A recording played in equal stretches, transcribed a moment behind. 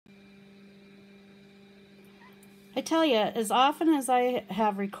I tell you, as often as I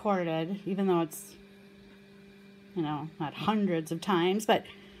have recorded, even though it's, you know, not hundreds of times, but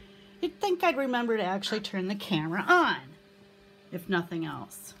you'd think I'd remember to actually turn the camera on, if nothing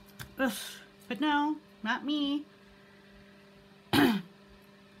else. Ugh. But no, not me.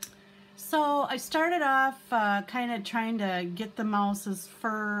 So I started off kind of trying to get the mouse's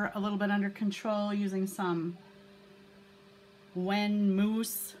fur a little bit under control using some Wen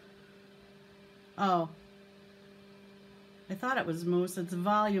mousse. Oh, I thought it was mousse. It's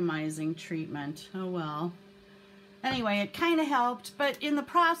volumizing treatment. Oh well. Anyway, it kind of helped, but in the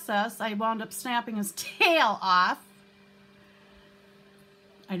process, I wound up snapping his tail off.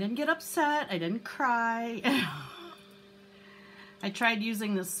 I didn't get upset. I didn't cry. I tried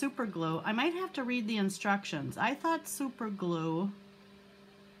using the super glue. I might have to read the instructions. I thought super glued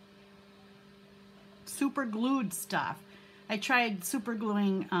stuff. I tried super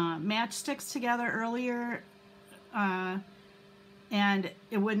gluing matchsticks together earlier, and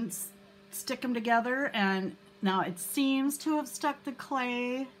it wouldn't stick them together, and now it seems to have stuck the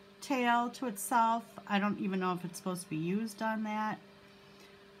clay tail to itself. I don't even know if it's supposed to be used on that,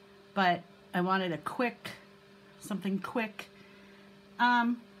 but I wanted something quick.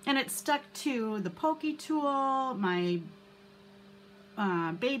 And it stuck to the pokey tool, my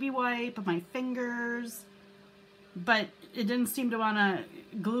baby wipe, my fingers, but it didn't seem to want to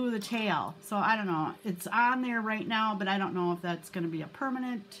glue the tail. So I don't know. It's on there right now, but I don't know if that's going to be a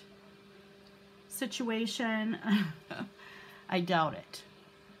permanent situation. I doubt it.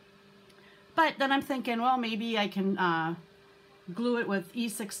 But then I'm thinking, well, maybe I can glue it with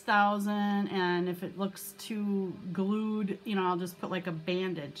E6000, and if it looks too glued, you know, I'll just put like a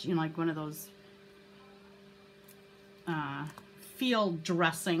bandage, you know, like one of those field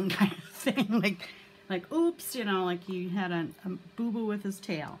dressing kind of thing, like oops, you know, like he had a boo-boo with his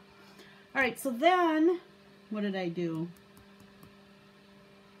tail. All right, so then what did I do?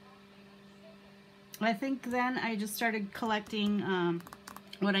 I think then I just started collecting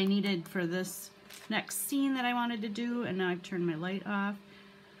what I needed for this next scene that I wanted to do, and now I've turned my light off.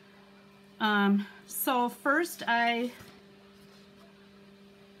 So first I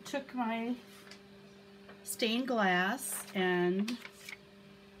took my stained glass, and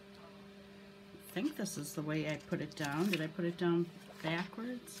I think this is the way I put it down. Did I put it down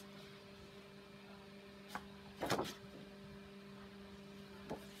backwards?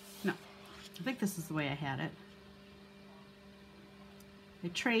 No, I think this is the way I had it. I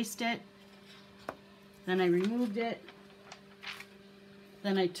traced it. Then I removed it.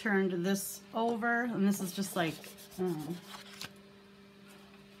 Then I turned this over, and this is just like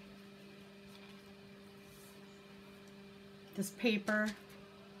this paper,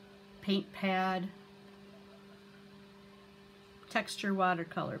 paint pad, texture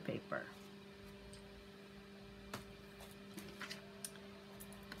watercolor paper.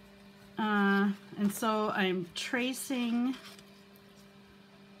 And so I'm tracing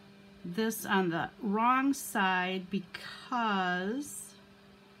this on the wrong side because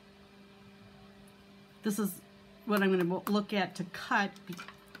this is what I'm going to look at to cut,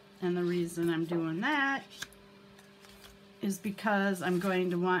 and the reason I'm doing that is because I'm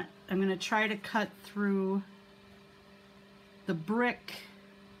going to try to cut through the brick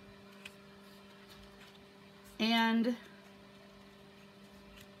and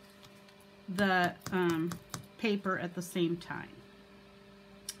the paper at the same time.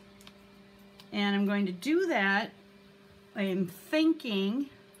 And I'm going to do that. I am thinking,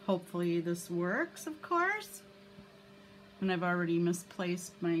 hopefully this works, of course. And I've already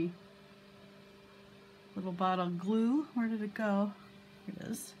misplaced my little bottle of glue. Where did it go? Here it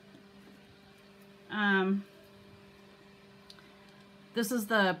is. This is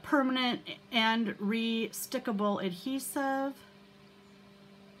the permanent and re-stickable adhesive,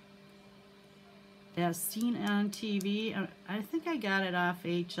 as seen on TV. I think I got it off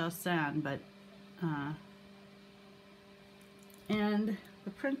HSN, but and the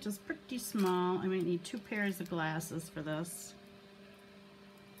print is pretty small. I might need 2 pairs of glasses for this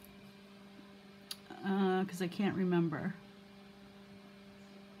because I can't remember.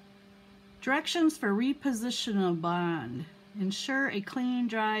 Directions for reposition a bond. Ensure a clean,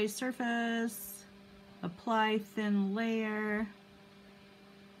 dry surface. Apply thin layer.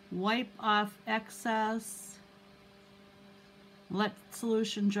 Wipe off excess. Let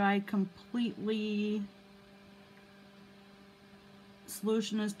solution dry completely.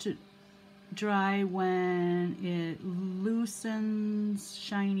 Solution is to dry when it loosens,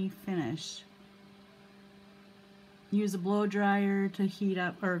 shiny finish. Use a blow dryer to heat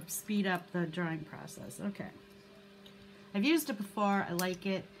up or speed up the drying process. Okay. I've used it before. I like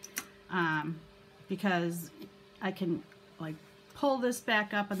it because I can like pull this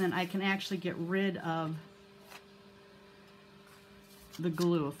back up, and then I can actually get rid of the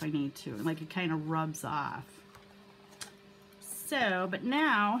glue if I need to. Like, it kind of rubs off. So, but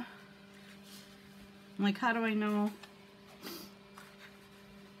now, like, how do I know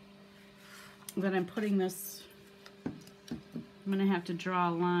that I'm putting this? I'm gonna have to draw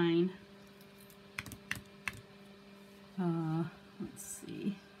a line. Let's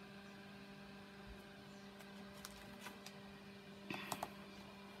see.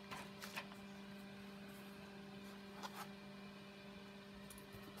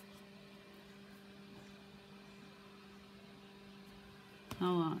 How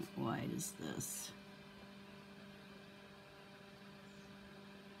long wide is this?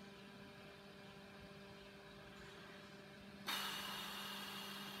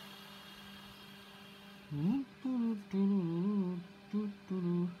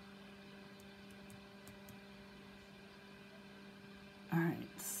 All right,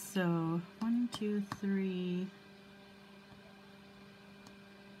 so 1, 2, 3.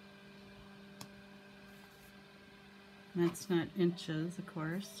 That's not inches, of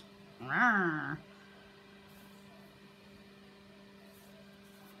course. Rawr.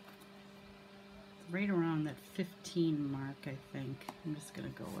 Right around that 15 mark, I think. I'm just gonna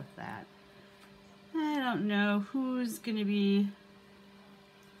go with that. I don't know who's gonna be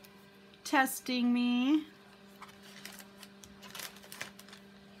testing me.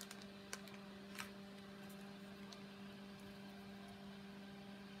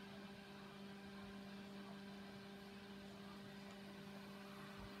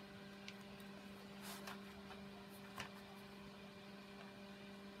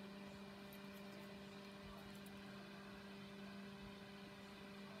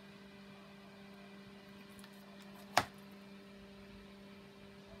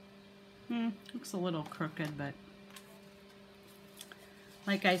 Looks a little crooked, but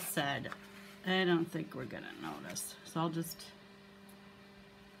like I said, I don't think we're gonna notice. So I'll just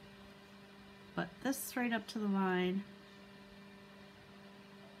butt this right up to the line.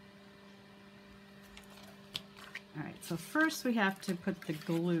 All right, so first we have to put the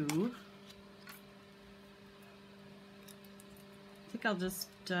glue. I think I'll just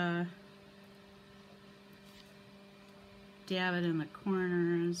dab it in the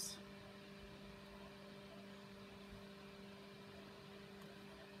corners.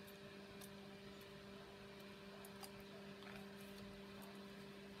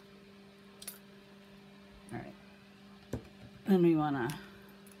 All right, then we want to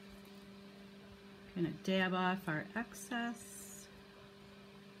kind of dab off our excess.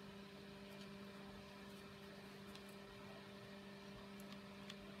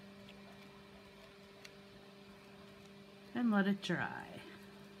 And let it dry.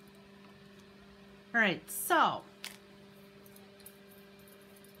 All right, so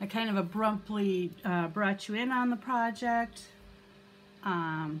I kind of abruptly brought you in on the project.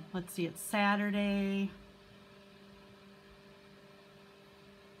 Let's see, it's Saturday.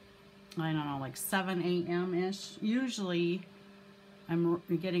 I don't know, like 7 a.m.-ish. Usually I'm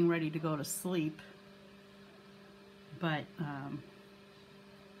getting ready to go to sleep, but I'm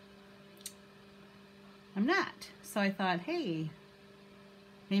not. So I thought, hey,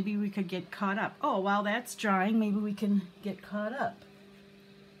 maybe we could get caught up. Oh, while that's drying, maybe we can get caught up.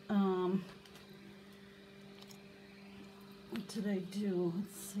 What did I do?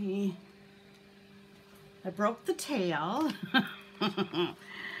 Let's see. I broke the tail.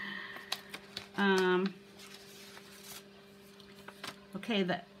 Okay,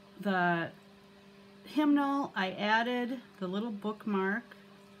 the hymnal, I added the little bookmark.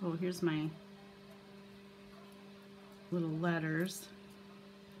 Oh, here's my little letters.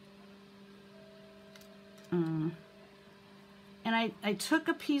 And I took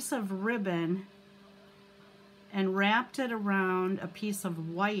a piece of ribbon and wrapped it around a piece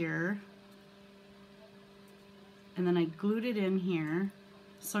of wire, and then I glued it in here.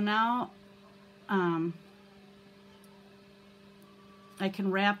 So now I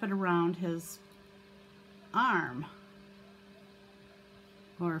can wrap it around his arm,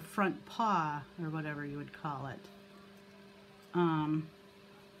 or front paw, or whatever you would call it. And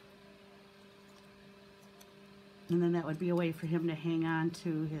then that would be a way for him to hang on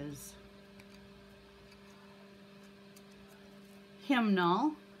to his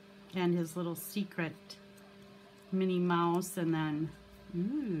hymnal and his little secret Minnie Mouse, and then,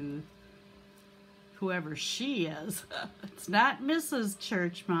 ooh, whoever she is. It's not Mrs.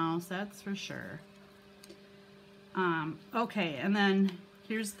 Church Mouse, that's for sure. Okay, and then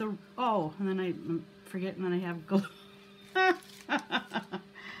here's the, oh, and then I'm forgetting that I have glue.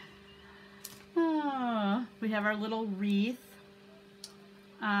 Oh, we we have our little wreath.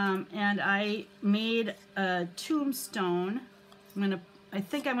 And I made a tombstone. I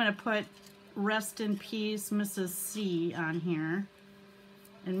think I'm gonna put "Rest in Peace, Mrs. C" on here,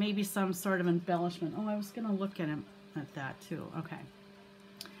 and maybe some sort of embellishment. Oh, I was gonna look at that too. Okay.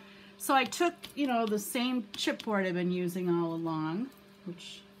 So I took, you know, the same chipboard I've been using all along,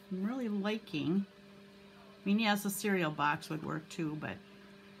 which I'm really liking. I mean, yes, a cereal box would work too, but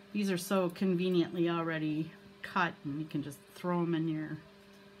these are so conveniently already cut, and you can just throw them in your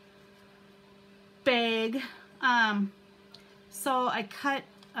bag. So I cut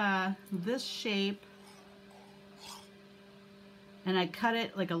this shape, and I cut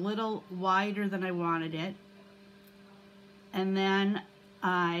it like a little wider than I wanted it, and then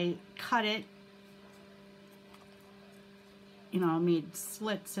I cut it, you know, made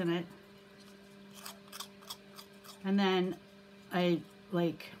slits in it, and then I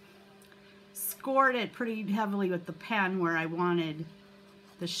like scored it pretty heavily with the pen where I wanted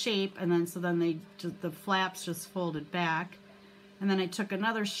the shape, and then the flaps just folded back, and then I took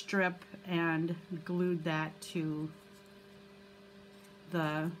another strip and glued that to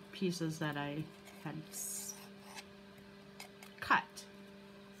the pieces that I had cut.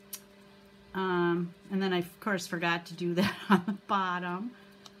 And then I of course forgot to do that on the bottom,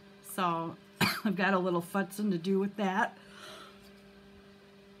 so I've got a little futzing to do with that.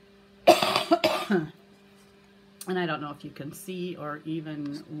 And I don't know if you can see or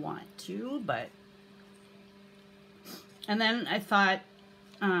even want to, but, and then I thought,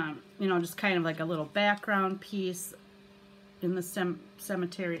 you know, just kind of like a little background piece in the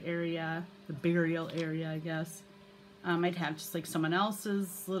cemetery area, the burial area, I guess. I'd have just like someone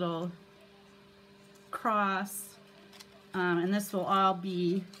else's little cross, and this will all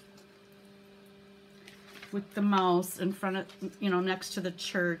be with the mouse in front of, you know, next to the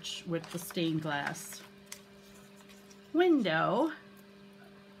church with the stained glass window.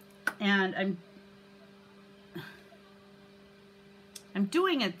 And I'm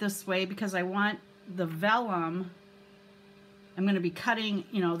doing it this way because I want the vellum. I'm going to be cutting,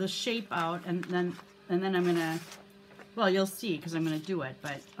 you know, the shape out, and then I'm going to, well, you'll see because I'm going to do it,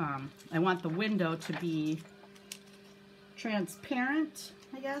 but I want the window to be transparent,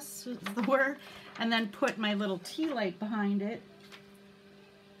 I guess is the word, and then put my little tea light behind it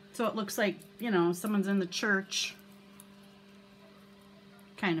so it looks like, you know, someone's in the church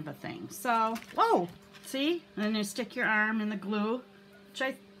kind of a thing. So, whoa, see? And then you stick your arm in the glue, which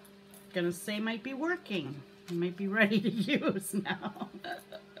I'm gonna say might be working. It might be ready to use now.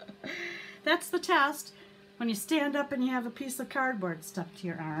 That's the test. When you stand up and you have a piece of cardboard stuck to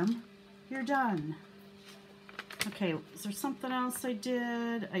your arm, you're done. Okay, is there something else I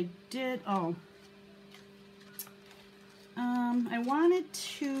did? Oh. I wanted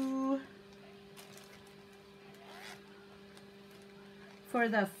to, for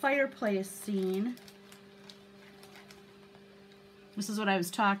the fireplace scene, this is what I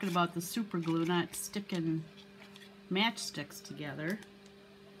was talking about, the super glue, not sticking matchsticks together.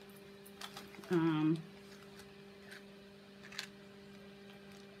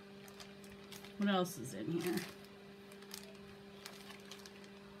 What else is in here?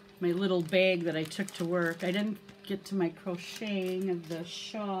 My little bag that I took to work. I didn't get to my crocheting of the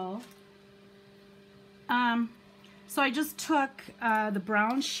shawl. So I just took the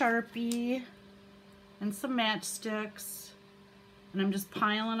brown Sharpie and some matchsticks, and I'm just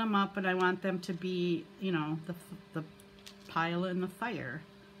piling them up, and I want them to be, you know, the pile in the fire.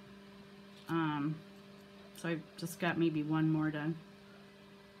 So I've just got maybe one more done.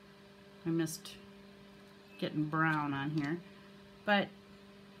 I missed getting brown on here, but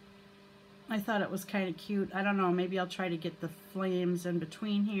I thought it was kind of cute. I don't know, maybe I'll try to get the flames in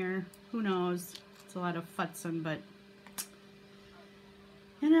between here. Who knows? It's a lot of futzing, but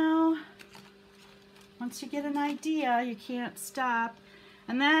you know, once you get an idea, you can't stop.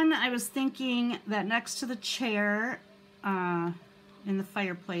 And then I was thinking that next to the chair in the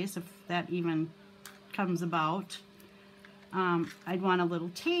fireplace, if that even comes about, I'd want a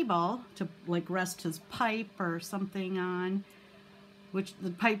little table to like rest his pipe or something on, which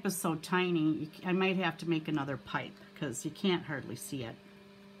the pipe is so tiny, I might have to make another pipe because you can't hardly see it.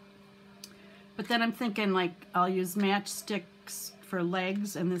 But then I'm thinking like I'll use matchsticks for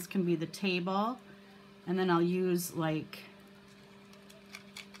legs, and this can be the table, and then I'll use like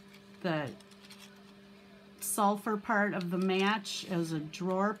the sulfur part of the match as a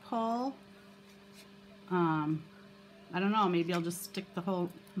drawer pull. I don't know, maybe I'll just stick the whole,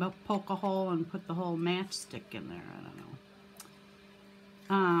 poke a hole and put the whole matchstick in there, I don't know.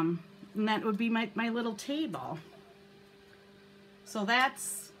 And that would be my little table. So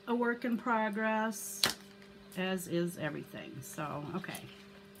that's a work in progress. as is everything. So, okay.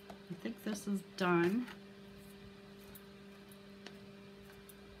 I think this is done.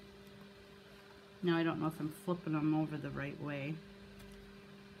 Now I don't know if I'm flipping them over the right way.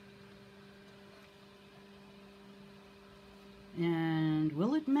 And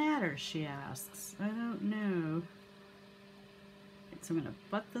will it matter, she asks. I don't know. Right, so I'm going to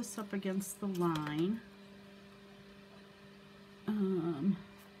butt this up against the line.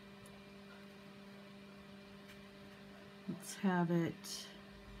 Let's have it.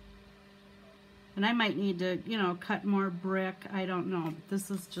 And I might need to, you know, cut more brick. I don't know.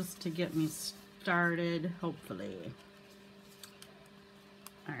 This is just to get me started, hopefully.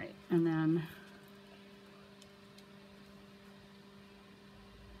 All right, and then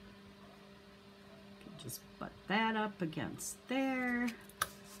just butt that up against there.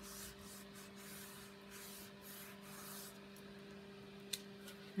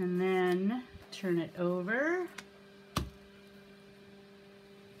 And then turn it over.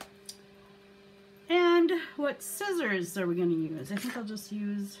 And what scissors are we going to use? I think I'll just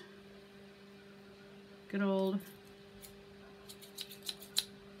use good old,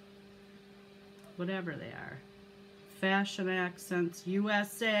 whatever they are. Fashion Accents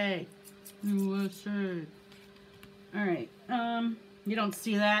USA. USA. All right. You don't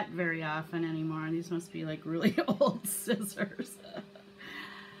see that very often anymore. These must be like really old scissors.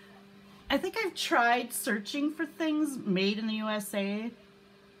 I think I've tried searching for things made in the USA.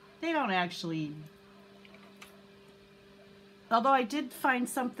 They don't actually. Although I did find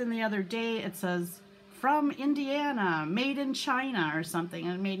something the other day, it says from Indiana, made in China or something,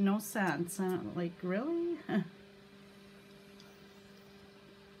 and it made no sense. And I'm like, really?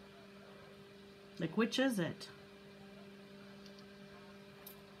 Like, which is it?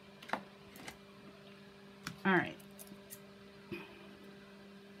 All right.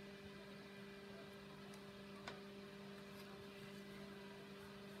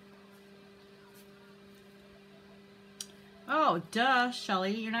 Oh, duh,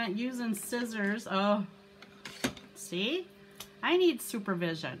 Shelly, you're not using scissors. Oh, see? I need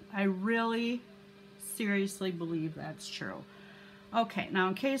supervision. I really seriously believe that's true. Okay, now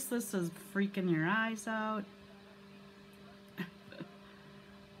in case this is freaking your eyes out,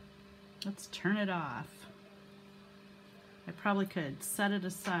 let's turn it off. I probably could set it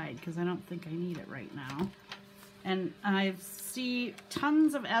aside because I don't think I need it right now. And I see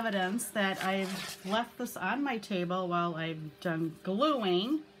tons of evidence that I've left this on my table while I've done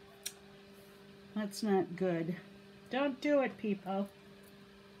gluing. That's not good. Don't do it, people.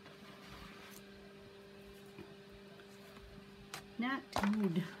 Not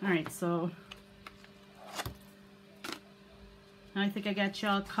good. All right, so now I think I got you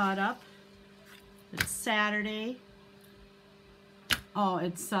all caught up. It's Saturday. Oh,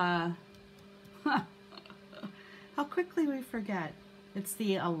 it's how quickly we forget. It's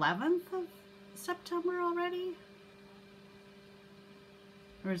the 11th of September already?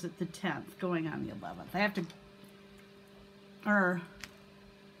 Or is it the 10th, going on the 11th? I have to, or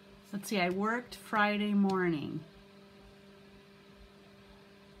let's see, I worked Friday morning,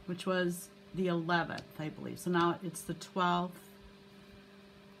 which was the 11th, I believe. So now it's the 12th.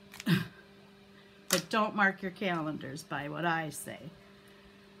 But don't mark your calendars by what I say.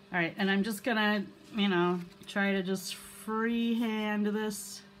 All right, and I'm just gonna, you know, try to just freehand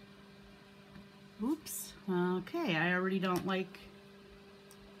this. Oops. Okay, I already don't like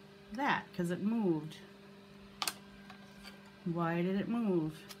that because it moved. Why did it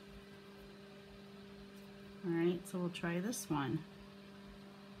move? All right, so we'll try this one.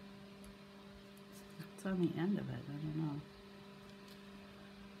 It's on the end of it, I don't know.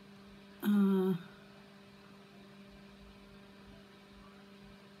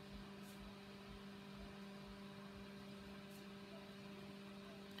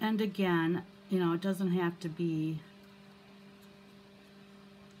 And again, you know, it doesn't have to be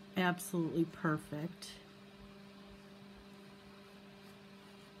absolutely perfect.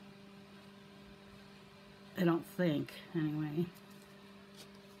 I don't think, anyway.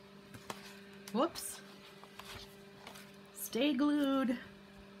 Whoops. Stay glued.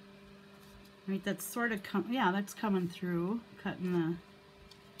 Right, that's sort of yeah, that's coming through, cutting the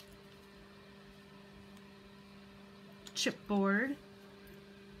chipboard.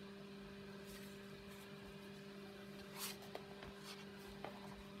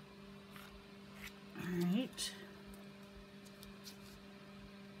 All right.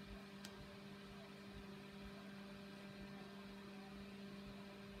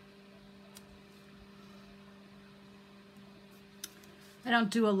 I don't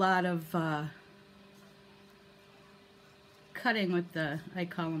do a lot of cutting with the, I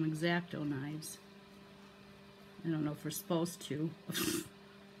call them X-Acto knives. I don't know if we're supposed to.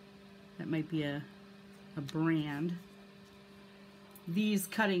 That might be a brand. These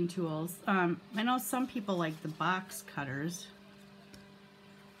cutting tools. I know some people like the box cutters.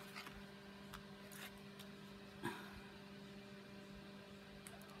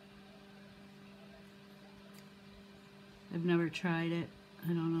 I've never tried it. I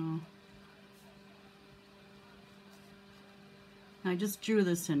don't know. I just drew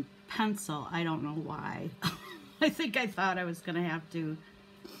this in pencil. I don't know why. I think I thought I was going to have to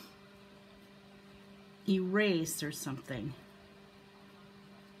erase or something.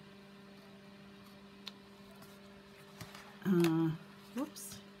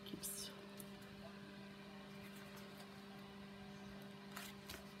 Whoops. Keeps.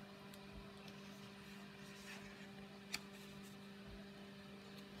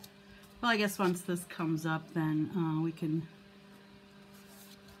 Well, I guess once this comes up, then we can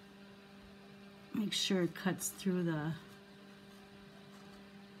make sure it cuts through the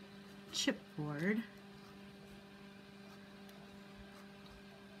chipboard.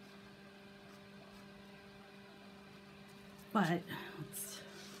 But let's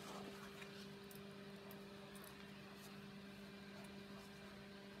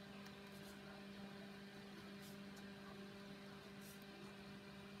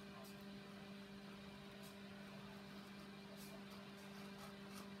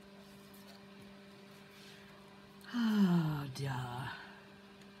oh, duh.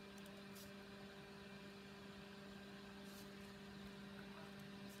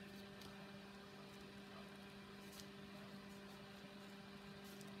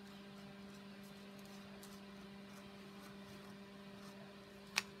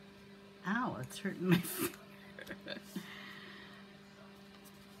 Ow, it's hurting my finger.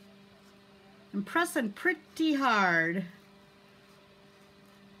 I'm pressing pretty hard.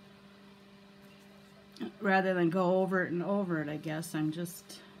 Rather than go over it and over it, I guess. I'm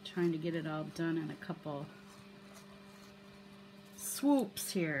just trying to get it all done in a couple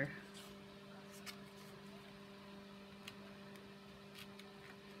swoops here.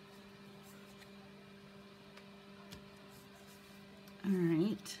 All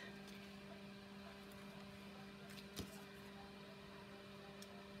right.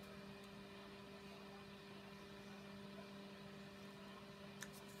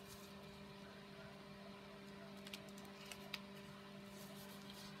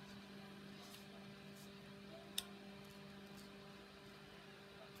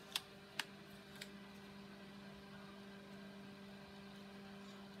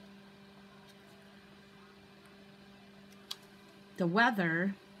 The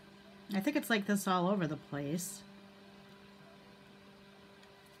weather, I think it's like this all over the place.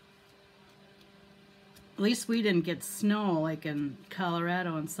 At least we didn't get snow like in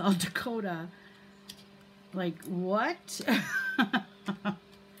Colorado and South Dakota. Like, what?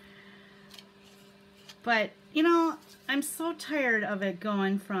 But, you know, I'm so tired of it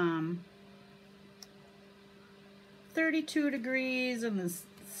going from 32 degrees and this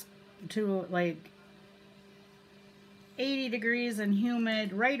to like 80 degrees and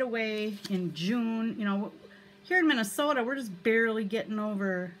humid right away in June. You know, here in Minnesota, we're just barely getting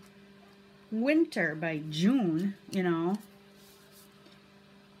over winter by June, you know.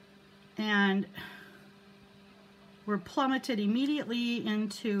 And we're plummeted immediately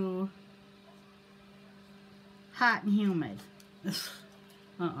into hot and humid.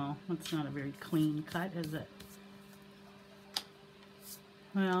 Uh-oh, that's not a very clean cut, is it?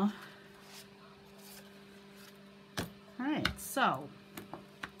 Well, all right, so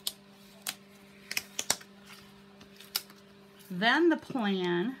then the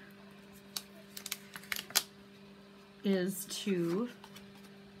plan is to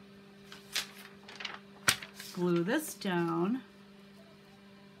glue this down.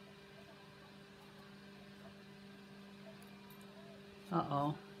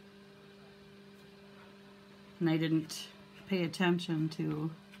 Uh-oh. And I didn't pay attention to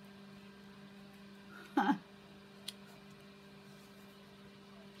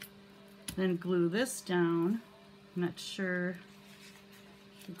then glue this down. I'm not sure.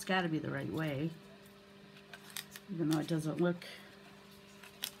 It's got to be the right way, even though it doesn't look.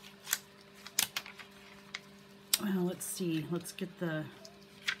 Well, let's see. Let's get the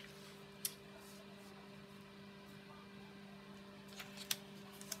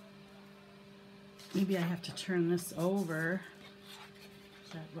maybe I have to turn this over.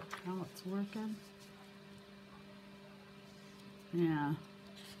 Is that how it's working? Yeah.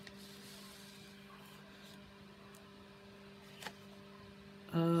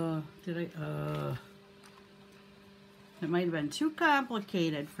 It might have been too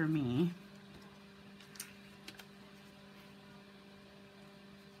complicated for me.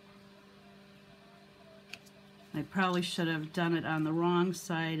 I probably should have done it on the wrong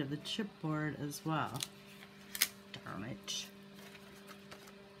side of the chipboard as well. Darn it.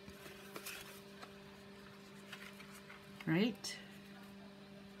 Right?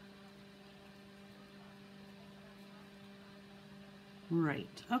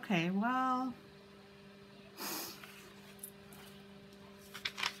 Right. Okay, well,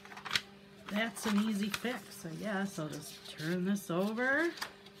 that's an easy fix, I guess. I'll just turn this over.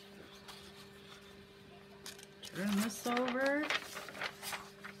 Turn this over.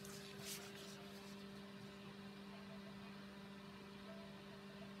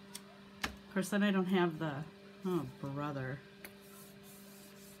 Of course, then I don't have the, oh, brother.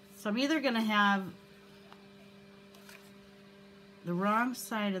 So I'm either going to have the wrong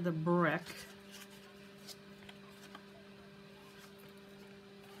side of the brick.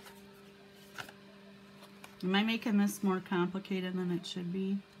 Am I making this more complicated than it should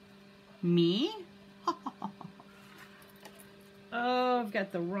be? Me? Oh, I've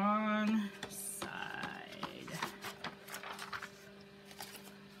got the wrong side.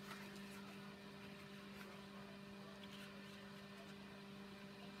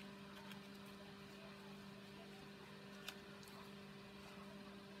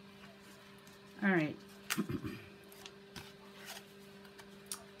 All right.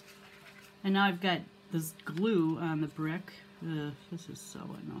 And now I've got this glue on the brick. Ugh, this is so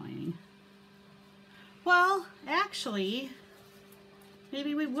annoying. Well, actually,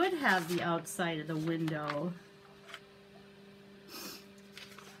 maybe we would have the outside of the window.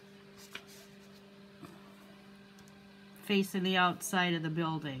 Facing the outside of the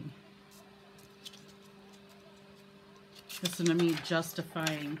building. Listen to me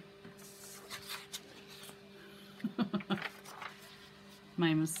justifying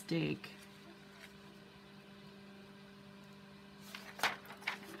my mistake.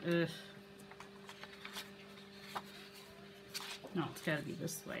 Ugh. No, it's got to be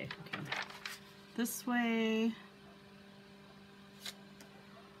this way. Okay. This way.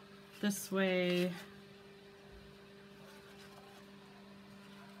 This way.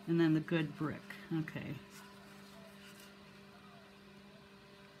 And then the good brick. Okay.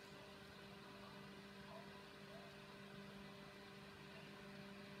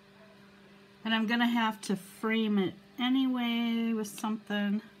 And I'm going to have to frame it anyway with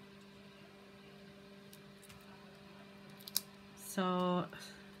something. So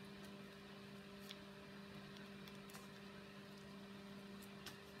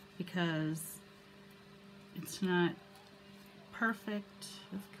because it's not perfect,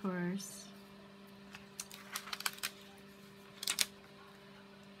 of course.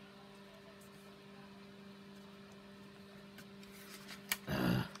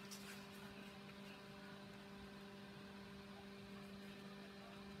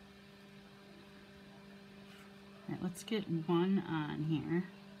 Let's get one on here.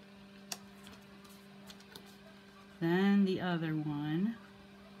 Then the other one.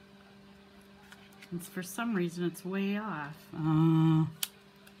 And for some reason it's way off.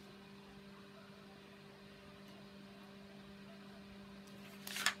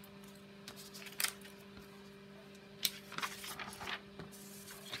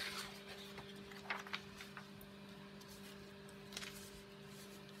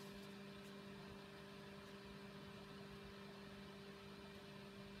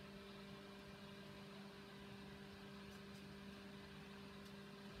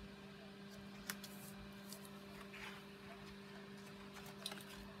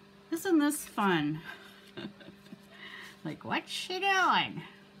 Isn't this fun? Like, what's she doing?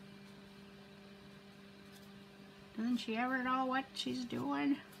 Doesn't she ever know what she's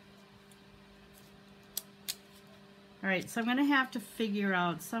doing? Alright, so I'm going to have to figure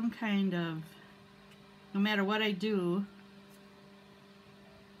out some kind of, no matter what I do,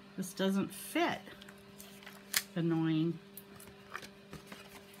 this doesn't fit. Annoying.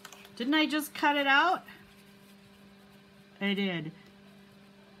 Didn't I just cut it out? I did.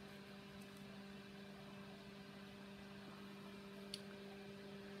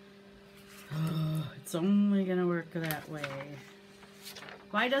 It's only gonna work that way.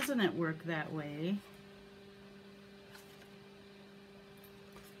 Why doesn't it work that way?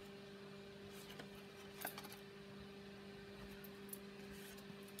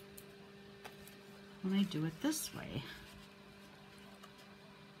 When I do it this way.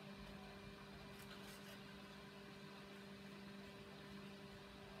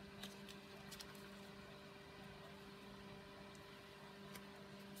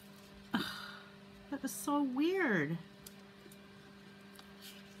 That is so weird.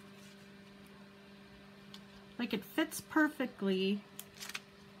 Like it fits perfectly,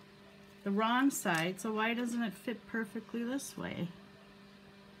 the wrong side, so why doesn't it fit perfectly this way?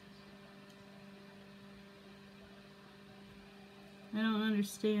 I don't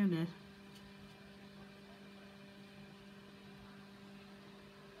understand it.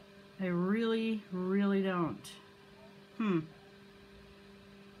 I really, really don't.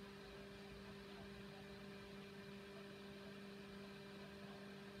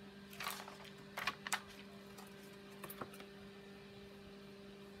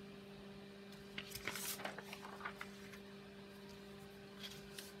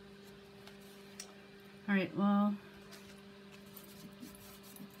 All right, well,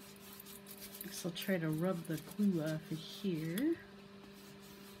 I guess I'll try to rub the glue off of here.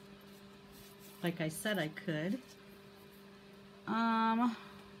 Like I said I could.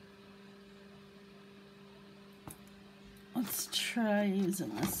 Let's try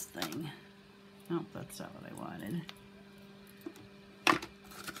using this thing. Nope, that's not what I wanted.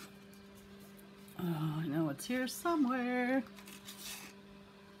 Oh, I know it's here somewhere.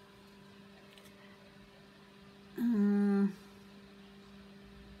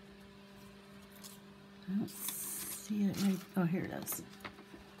 I don't see it right. Oh, here it is.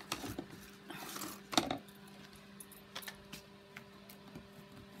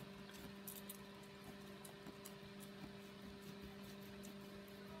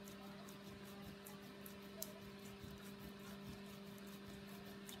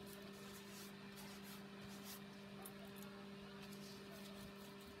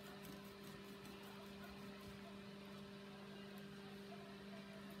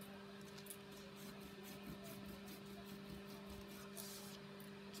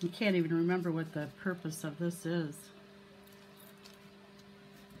 I can't even remember what the purpose of this is.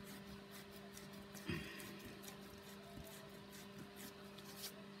 It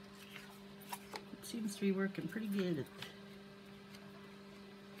seems to be working pretty good at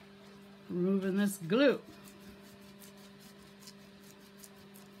removing this glue.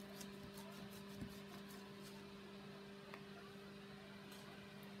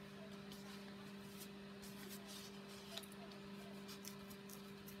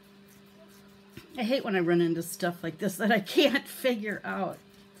 I hate when I run into stuff like this that I can't figure out.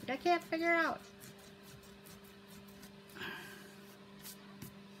 I can't figure out.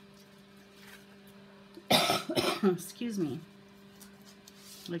 Excuse me.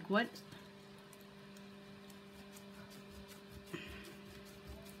 Like what?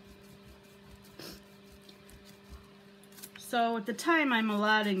 So at the time I'm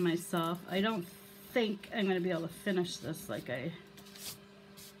allotting myself, I don't think I'm going to be able to finish this like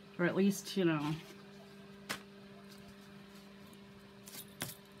or at least, you know.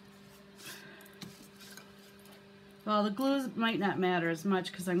 Well, the glue might not matter as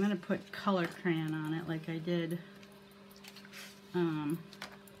much because I'm going to put color crayon on it like I did.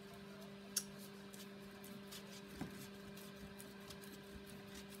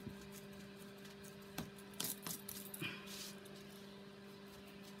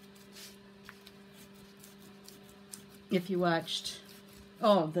 If you watched,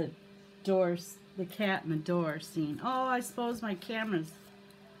 oh, the doors, the cat in the door scene. Oh, I suppose my camera's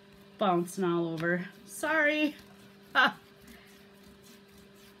bouncing all over. Sorry. Ah.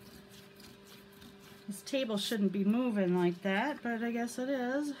 This table shouldn't be moving like that, but I guess it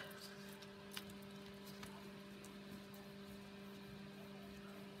is.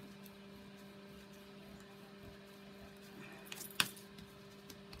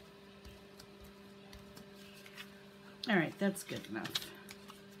 All right, that's good enough.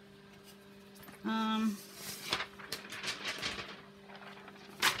 I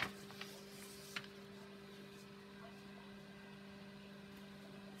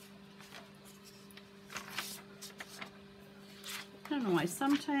don't know why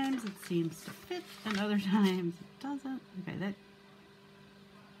sometimes it seems to fit and other times it doesn't. Okay, that.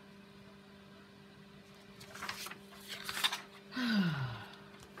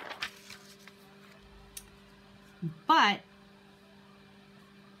 But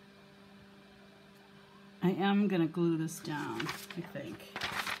I am gonna glue this down, I think.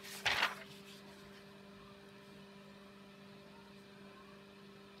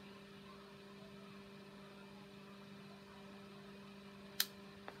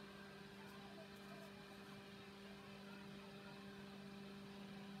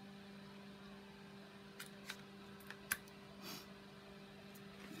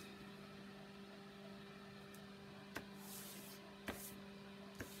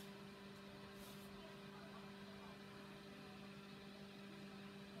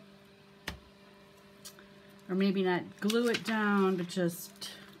 Or maybe not glue it down, but just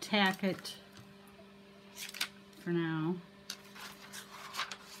tack it for now.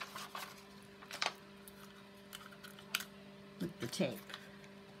 with the tape.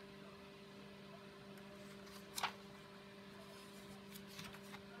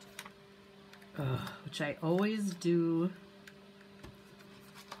 Which I always do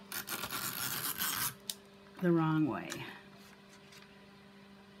the wrong way.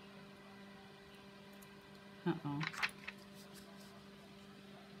 Uh-oh.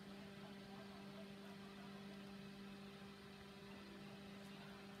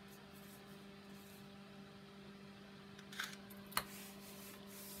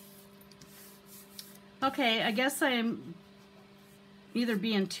 Okay, I guess I'm either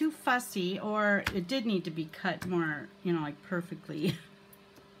being too fussy or it did need to be cut more, you know, like perfectly.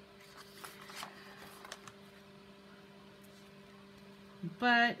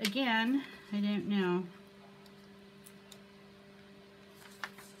 But again, I don't know.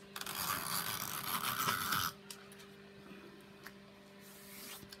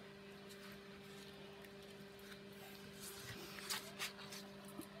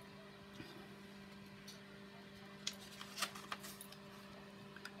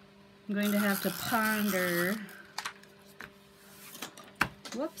 I'm going to have to ponder,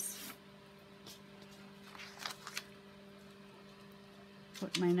 whoops,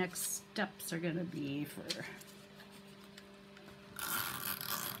 what my next steps are going to be for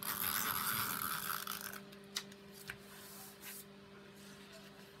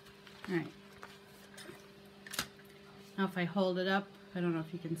all right. Now if I hold it up, I don't know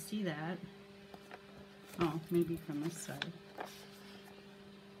if you can see that. Oh, maybe from this side.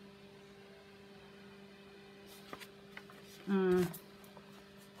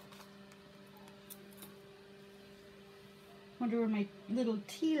 Wonder where my little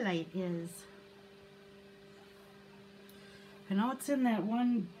tea light is. I know it's in that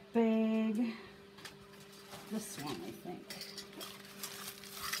one bag. This one, I think.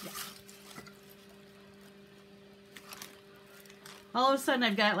 Yeah. All of a sudden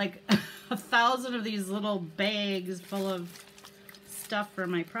I've got like 1,000 of these little bags full of stuff for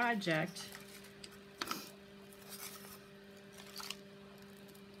my project.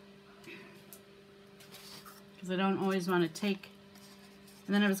 Because I don't always want to take,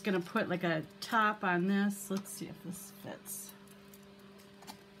 and then I was going to put like a top on this. Let's see if this fits.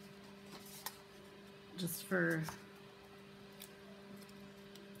 Just for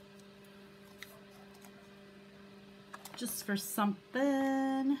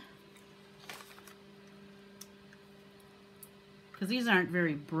something. Because these aren't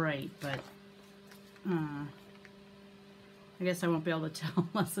very bright, but I guess I won't be able to tell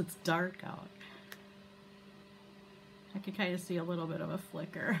unless it's dark out. I can kind of see a little bit of a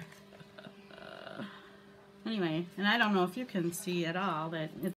flicker. Anyway, and I don't know if you can see at all that it's